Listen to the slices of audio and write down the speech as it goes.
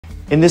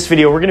In this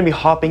video, we're gonna be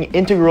hopping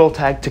into Gorilla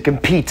Tag to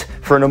compete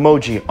for an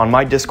emoji on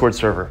my Discord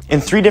server. In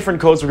 3 different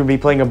codes, we're gonna be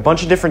playing a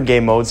bunch of different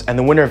game modes, and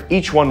the winner of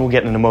each one will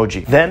get an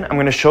emoji. Then, I'm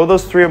gonna show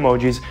those 3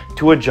 emojis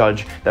to a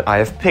judge that I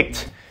have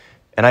picked.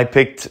 And I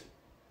picked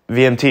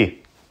VMT,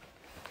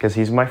 because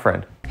he's my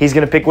friend. He's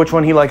gonna pick which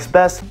one he likes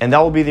best, and that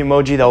will be the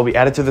emoji that will be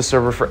added to the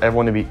server for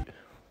everyone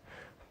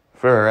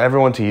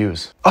to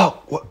use. Oh,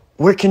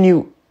 where can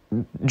you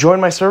join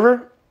my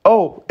server?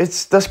 Oh,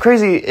 that's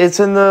crazy. It's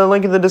in the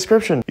link in the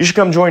description. You should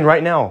come join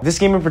right now. This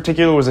game in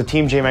particular was a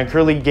Team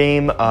jmancurly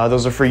game.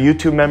 Those are for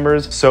YouTube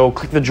members. So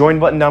click the join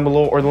button down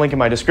below or the link in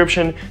my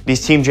description.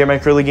 These Team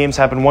jmancurly games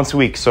happen once a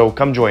week, so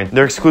come join.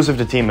 They're exclusive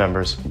to team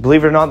members.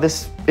 Believe it or not,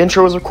 this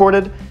intro was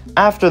recorded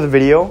after the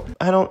video.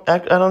 I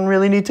don't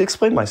really need to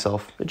explain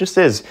myself. It just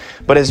is.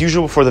 But as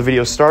usual, before the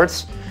video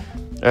starts,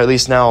 or at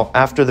least now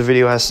after the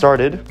video has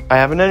started, I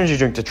have an energy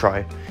drink to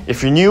try.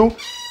 If you're new,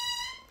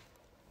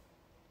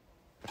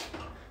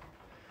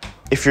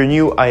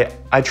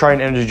 I try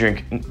an energy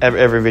drink in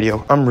every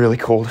video. I'm really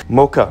cold.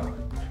 Mocha.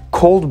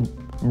 Cold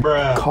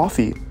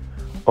coffee.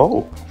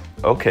 Oh,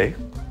 okay.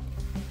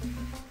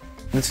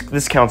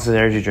 This counts as an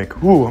energy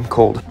drink. Ooh, I'm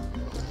cold.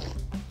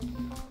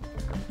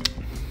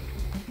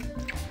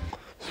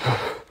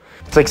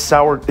 It's like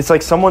sour. It's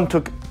like someone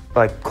took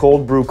like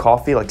cold brew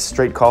coffee, like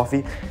straight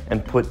coffee,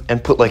 and put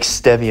like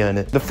stevia in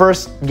it. The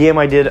first game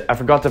I did, I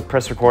forgot to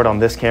press record on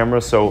this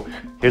camera, so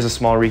here's a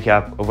small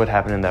recap of what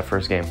happened in that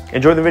first game.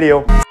 Enjoy the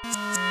video.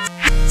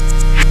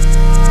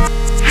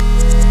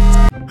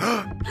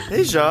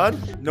 Hey,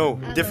 Jad. No,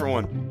 different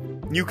one.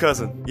 New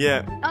cousin.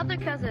 Yeah. Other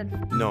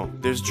cousin. No,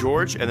 there's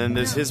George, and then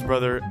there's his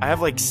brother. I have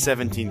like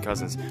 17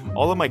 cousins.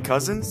 All of my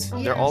cousins,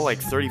 they're all like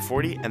 30,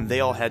 40, and they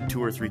all had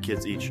 2 or 3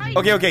 kids each.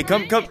 Okay,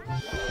 come.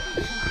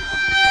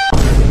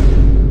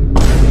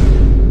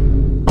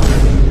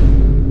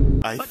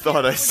 I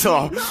thought I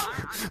saw.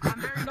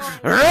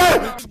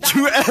 Don't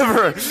you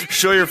ever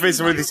show your face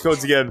in one of these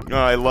codes again. Oh,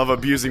 I love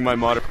abusing my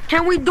mod.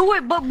 Can we do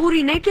it butt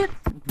booty naked?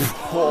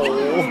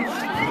 Oh.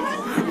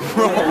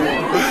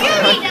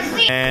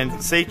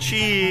 And say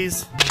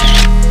cheese.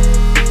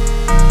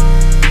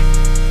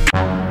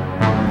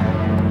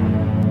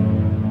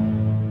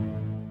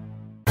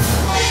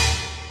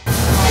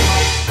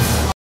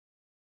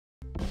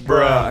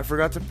 Bruh, I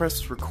forgot to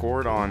press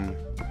record on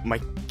my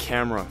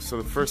camera, so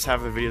the first half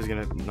of the video is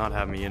gonna not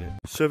have me in it.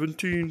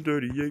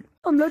 1738.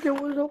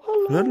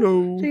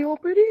 Hello.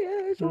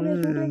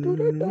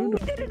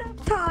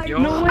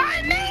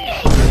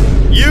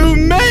 You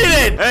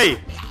made it! Hey,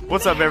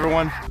 what's up,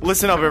 everyone?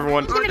 Listen up,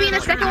 everyone. I'm gonna be in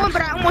the second one,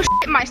 but I almost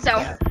shit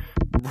myself.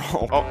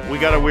 Bro. Oh, we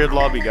got a weird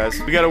lobby, guys.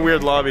 We got a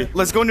weird lobby.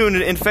 Let's go into an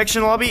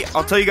infection lobby.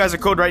 I'll tell you guys a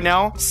code right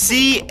now.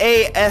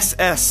 CASS.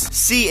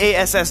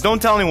 CASS.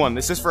 Don't tell anyone.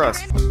 This is for us.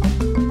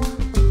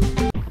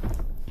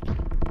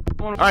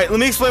 Alright, let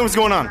me explain what's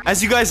going on.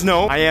 As you guys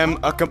know, I am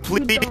a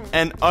complete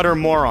and utter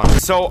moron.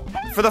 So,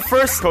 for the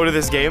first code of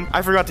this game,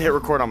 I forgot to hit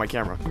record on my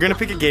camera. We're gonna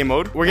pick a game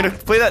mode. We're gonna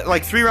play that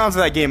like 3 rounds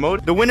of that game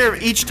mode. The winner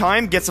of each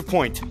time gets a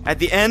point. At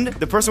the end,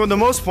 the person with the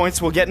most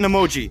points will get an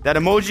emoji. That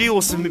emoji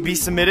will be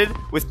submitted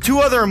with 2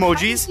 other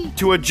emojis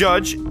to a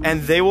judge,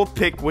 and they will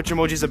pick which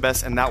emoji is the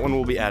best, and that one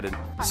will be added.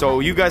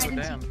 So, you guys,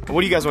 what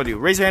do you guys want to do?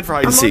 Raise your hand for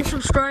hide and seek. I'm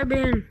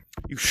unsubscribing.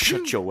 You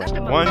shut your mouth.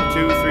 1,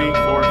 2, 3,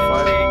 4,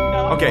 5.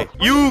 Okay,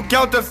 you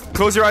count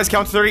close your eyes,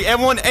 count to 30.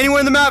 Everyone, anywhere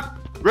in the map.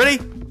 Ready?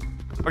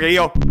 Okay,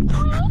 yo.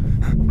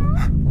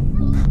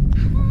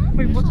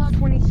 Wait, what's on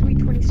 23,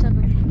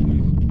 27?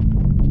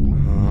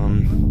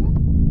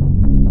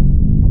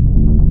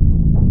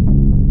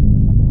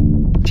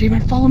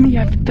 J-Man, follow me. I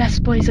have the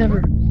best plays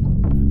ever.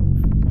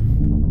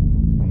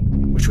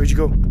 Which way'd you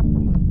go?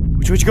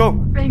 Which way'd you go?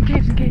 In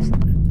case.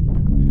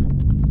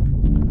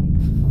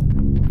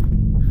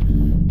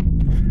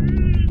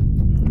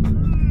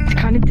 It's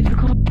kind of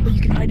difficult, but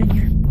you can hide in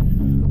here.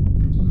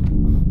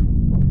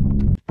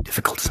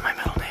 Difficult is my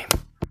middle name.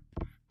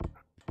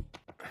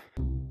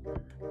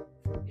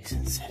 He's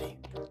in city.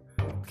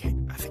 Okay,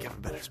 I think I have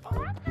a better spot.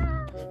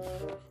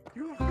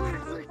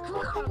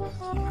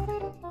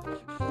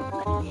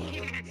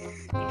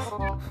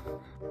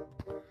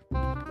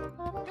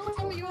 Don't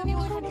tell me you only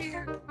live in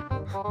here.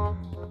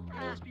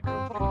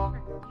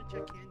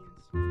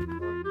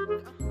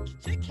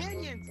 Check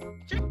canyons.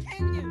 Check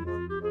canyons.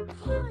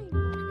 Fine.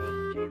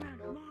 J-Man,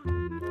 come on.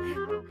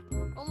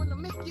 I'm gonna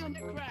make you in the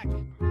crack. No.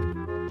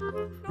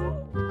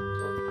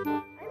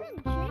 I'm in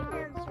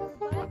J-Man's room.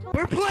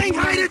 We're playing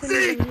hide and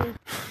seek.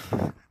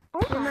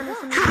 Oh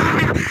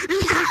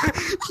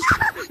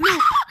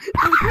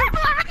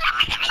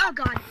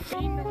God.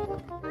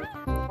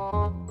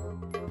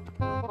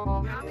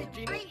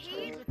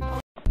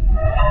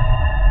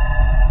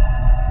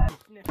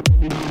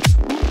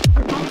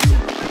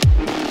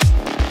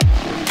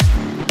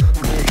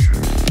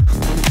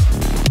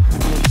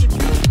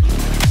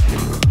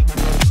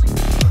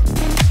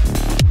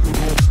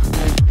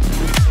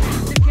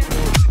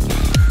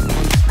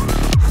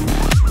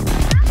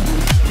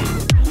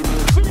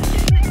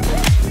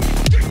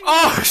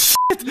 Oh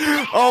shit!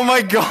 Oh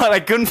my god, I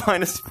couldn't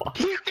find a spot.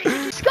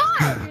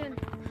 Scott!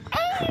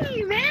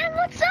 Hey,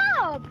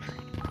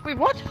 Wait,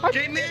 what? How'd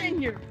you get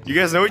in here? You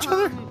guys know each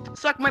other?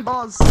 Suck my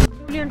balls.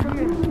 Julian, come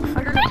here.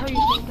 I gotta tell you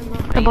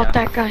something about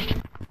that guy.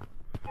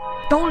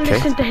 Don't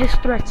listen to his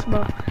threats,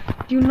 bro.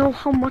 Do you know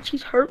how much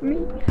he's hurt me?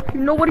 You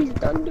know what he's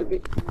done to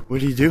me?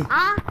 What did he do?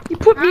 He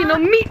put me in a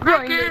meat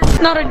grinder.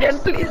 Not again,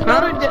 please.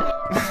 Not again.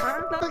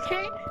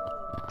 Okay?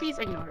 Please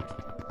ignore it.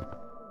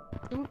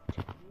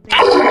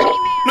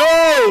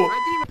 No!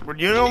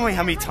 You know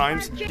how many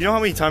times? You know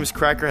how many times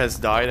Cracker has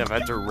died? I've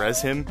had to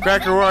res him.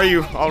 Cracker, where are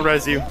you? I'll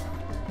res you.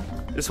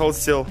 Just hold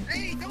still.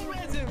 Hey, don't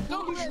res him.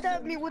 Don't res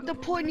Stab me with the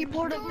pointy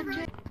part of the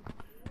jet.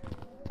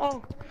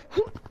 Oh.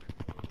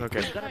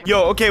 Okay.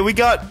 Yo, okay, we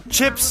got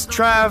chips,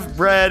 Trav,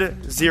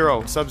 bread,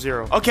 zero,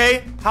 sub-zero.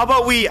 Okay, how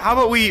about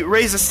we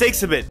raise the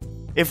stakes a bit?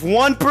 If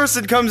one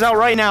person comes out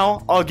right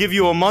now, I'll give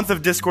you a month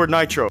of Discord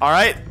Nitro.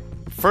 Alright?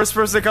 First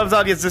person that comes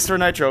out gets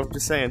Discord Nitro.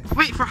 Just saying.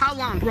 Wait, for how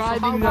long? For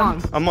how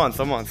long? A month.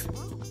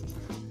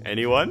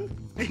 Anyone?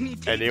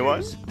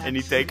 Anyone?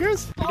 Any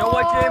takers? You know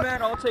what,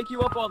 J-Man? I'll take you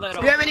up on that.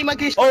 Do you have any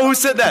monkeys? Oh, who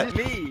said that?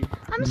 Me.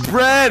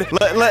 Bread!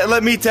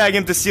 Let me tag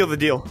him to seal the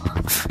deal.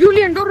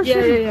 Julian, go to sleep.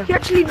 Yeah. He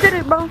actually did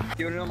it, bro.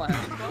 You wanna know my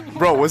hiding spot?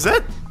 Bro, was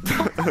that?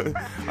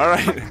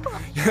 Alright.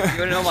 You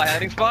wanna know my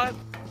hiding spot?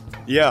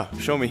 Yeah,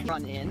 show me.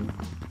 Run in.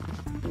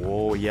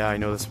 Whoa, yeah, I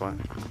know this spot.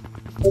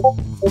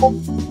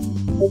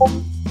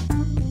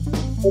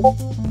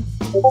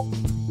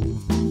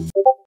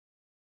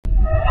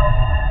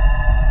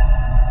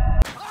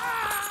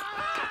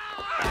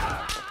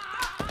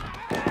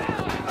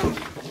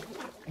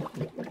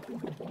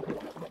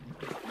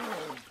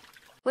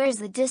 Where's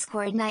the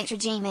Discord Nitro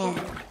J-Man?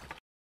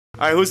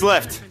 Alright, who's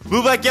left?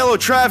 Blue, black, yellow,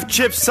 Trav,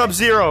 Chips,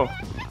 Sub-Zero.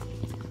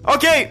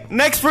 Okay,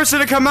 next person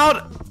to come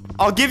out,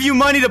 I'll give you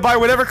money to buy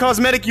whatever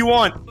cosmetic you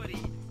want.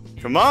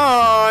 Come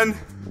on!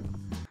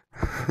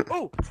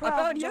 Oh, I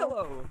found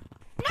yellow.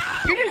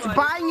 You're just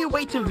buying your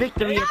way to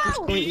victory at this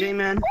point,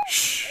 J-Man.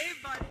 Hey,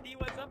 buddy,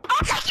 what's up?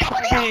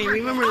 Hey,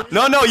 remember?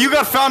 No, you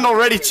got found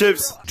already,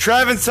 Chips.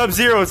 Trav and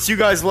Sub-Zero, it's you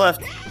guys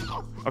left.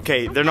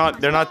 Okay, they're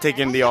not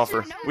taking the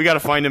offer. We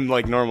gotta find him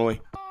like normally.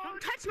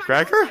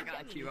 Cracker?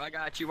 I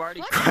got you,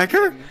 already.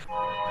 Cracker?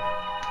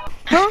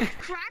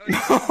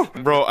 Huh?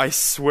 Bro, I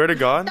swear to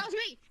God. That was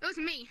me. It was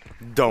me.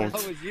 Don't.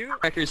 Oh, was you?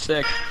 Cracker's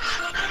sick.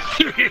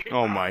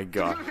 Oh my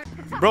God.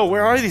 Bro,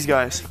 where are these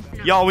guys?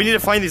 Y'all, we need to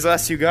find these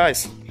last two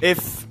guys.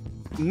 If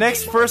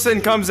next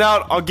person comes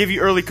out, I'll give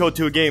you early code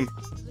to a game.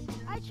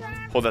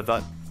 Hold that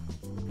thought.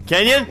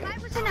 Canyon?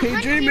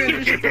 Hey, J-Man,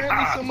 there's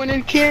apparently someone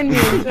in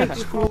Canyon.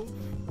 That's cool.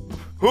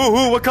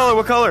 Who? What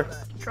color?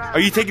 Are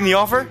you taking the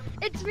offer?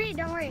 It's me,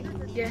 don't worry.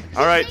 Yeah.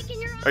 Alright.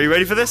 Are you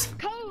ready for this?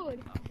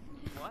 Code.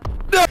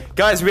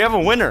 Guys, we have a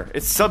winner.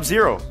 It's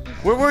Sub-Zero.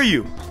 Where were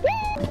you?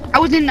 I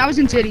was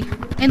in city,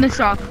 in the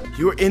shop.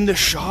 You were in the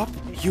shop?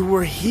 You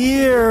were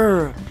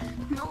here.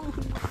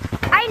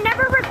 I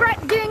never regret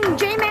doing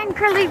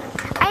jmancurly.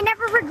 I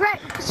never regret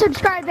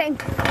subscribing.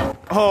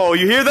 Oh,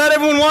 you hear that,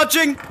 everyone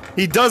watching?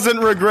 He doesn't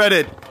regret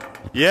it.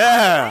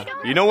 Yeah.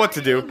 You know what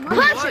to do.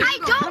 Plus, I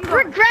don't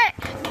regret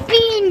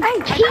being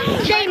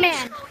Team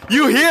J-Man.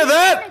 You hear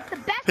that?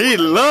 He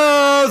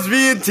loves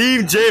being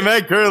Team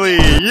jmancurly.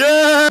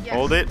 Yeah.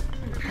 Hold it.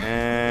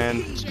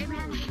 And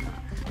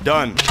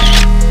done.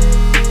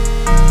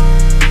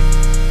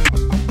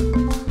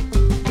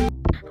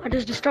 I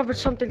just discovered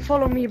something.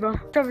 Follow me, bro.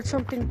 Discovered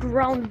something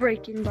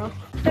groundbreaking, bro.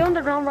 Stay on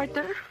the ground right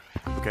there.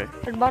 Okay.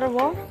 And by the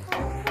wall.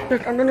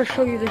 Look, I'm gonna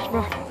show you this,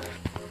 bro.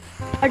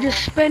 I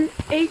just spent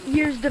 8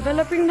 years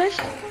developing this,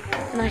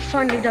 and I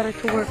finally got it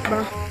to work,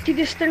 bro. See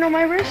this thing on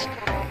my wrist?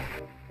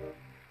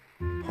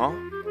 Huh?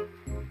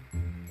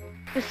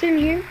 This thing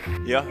here?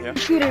 Yeah.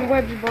 Shooting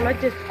webs, bro,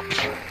 like this.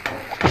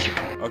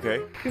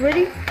 Okay. You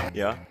ready?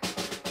 Yeah.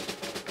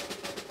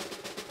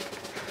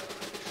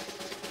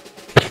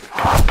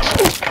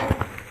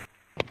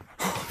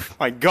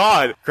 My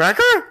God.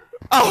 Cracker?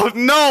 Oh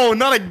no,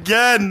 not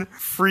again.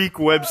 Freak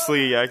web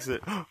sleeve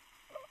exit.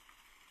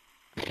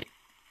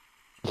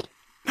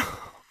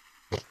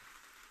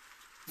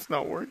 It's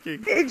not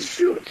working. It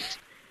shoots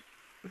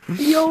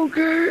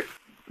yogurt.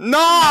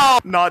 No!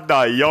 Not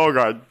the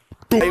yogurt.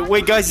 Hey,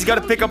 wait, guys, he's got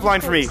a pickup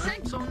line for me.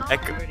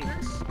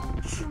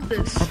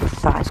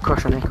 Size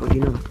crush on Echo, do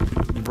you know?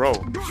 Bro,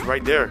 she's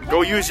right there.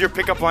 Go use your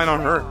pickup line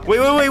on her.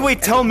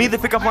 Wait. Tell me the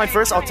pickup line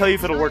first. I'll tell you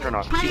if it'll work or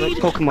not. Do you like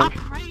Pokemon?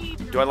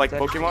 Do I like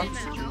Pokemon?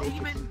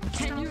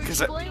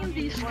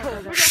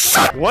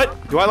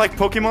 What? Do I like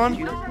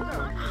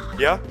Pokemon?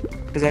 Yeah?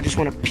 Because I just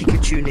want a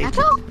Pikachu name.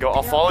 Go,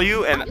 I'll follow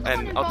you and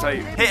I'll tell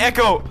you. Hey,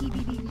 Echo!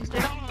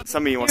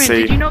 Something you want to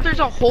say. Did you know there's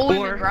a hole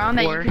in the ground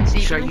that you can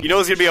see through? You know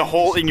there's gonna be a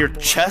hole in your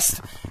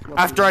chest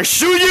after I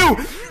shoot you!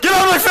 Get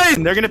out of my face!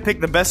 And they're gonna pick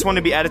the best one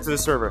to be added to the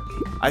server.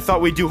 I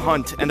thought we'd do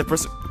hunt and the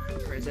person.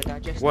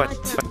 What?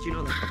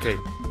 Okay,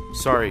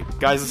 sorry.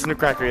 Guys, listen to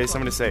Cracker. Yes,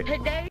 I'm gonna say.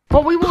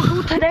 What we will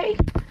do today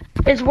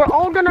is we're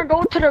all gonna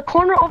go to the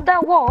corner of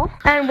that wall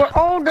and we're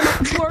all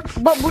gonna work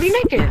butt booty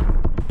naked.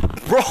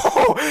 Bro,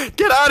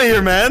 get out of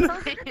here, man.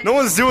 No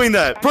one's doing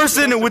that.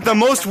 Person with the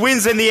most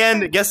wins in the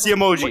end gets the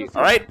emoji,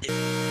 alright?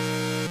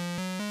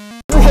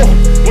 Whoa,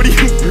 what are you...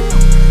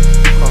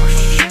 Oh,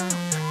 shit.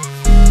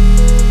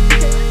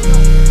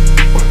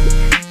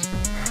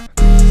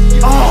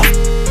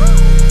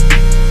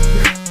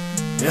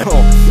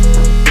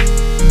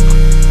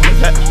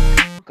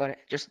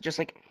 just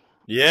like.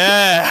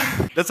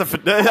 Yeah, that's a.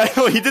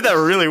 He did that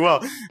really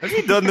well. Have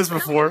you done this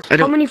before?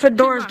 How many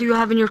fedoras do you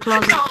have in your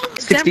closet?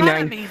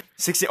 69.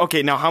 60.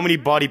 Okay, now how many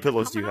body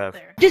pillows do you have?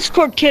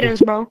 Discord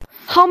kittens, bro.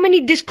 How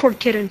many Discord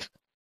kittens?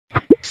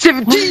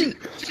 17.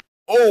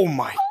 Oh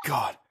my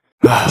god.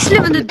 He's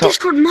living the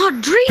Discord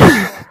mod dream.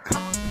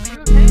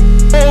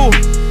 Oh,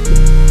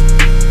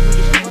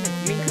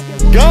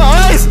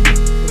 guys.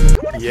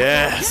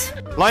 Yes.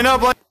 Line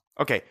up.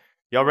 Okay,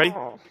 y'all ready?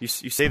 You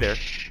stay there.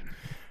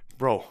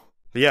 Bro,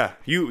 yeah,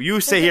 you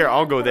stay here,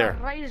 I'll go there.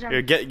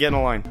 Here, get in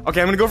a line. Okay,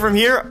 I'm gonna go from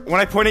here.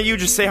 When I point at you,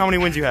 just say how many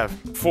wins you have.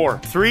 4,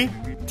 3,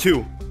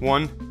 2,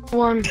 1.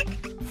 1.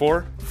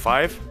 4,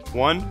 5,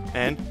 1,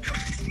 and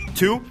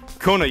 2.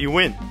 Kona, you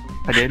win.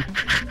 I did.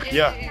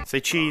 Yeah, say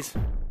cheese.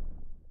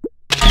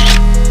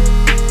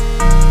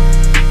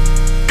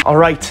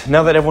 Alright,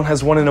 now that everyone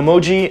has won an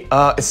emoji,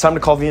 it's time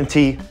to call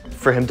VMT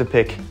for him to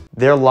pick.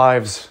 Their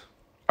lives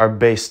are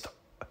based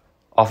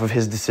off of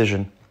his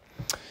decision.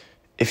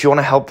 If you want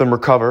to help them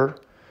recover,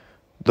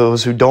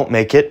 those who don't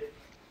make it,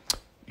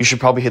 you should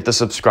probably hit the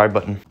subscribe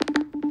button.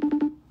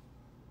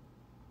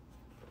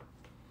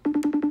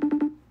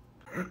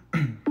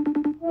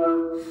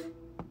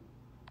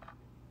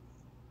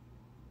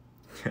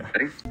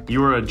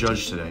 You are a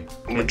judge today.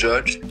 I'm a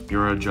judge?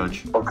 You're a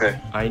judge. Okay.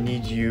 I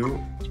need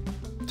you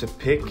to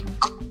pick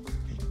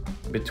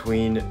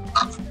between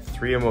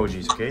 3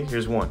 emojis, okay?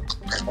 Here's 1.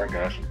 Oh my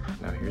gosh.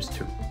 Now here's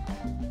 2.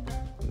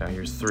 Now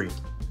here's 3.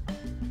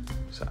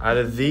 So out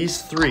of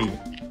these 3,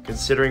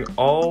 considering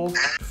all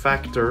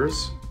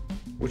factors,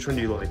 which one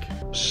do you like?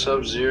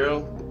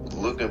 Sub-Zero,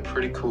 looking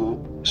pretty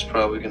cool. It's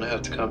probably gonna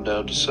have to come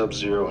down to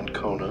Sub-Zero and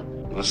Kona.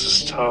 This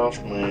is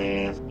tough,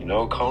 man. You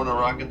know Kona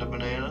rocking the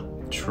banana?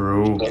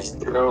 True.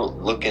 Sub-Zero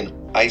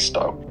looking iced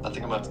out. I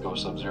think I'm gonna have to go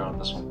Sub-Zero on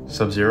this one.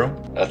 Sub-Zero?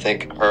 I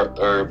think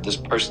this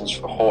person's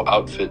whole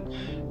outfit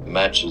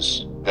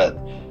matches. Got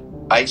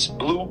ice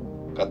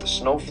blue, got the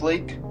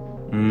snowflake.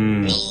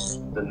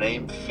 The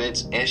name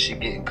fits, and she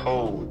getting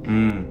cold.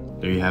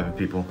 There you have it,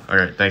 people.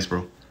 Alright, thanks,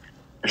 bro.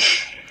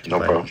 No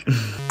problem.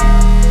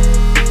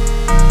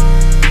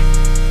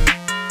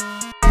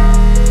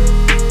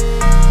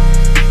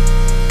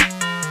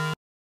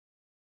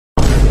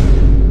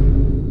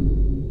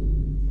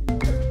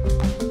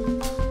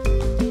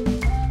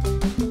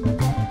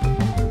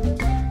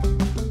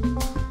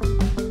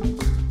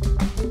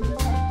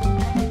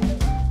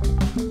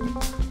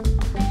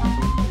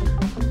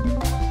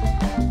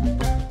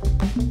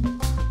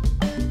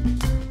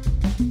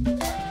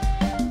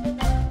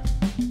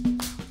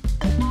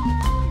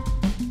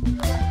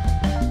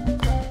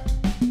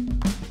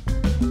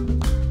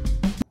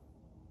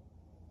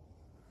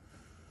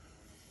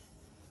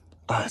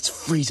 Ah, it's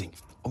freezing.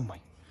 Oh my.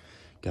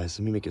 Guys,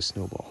 let me make a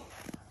snowball.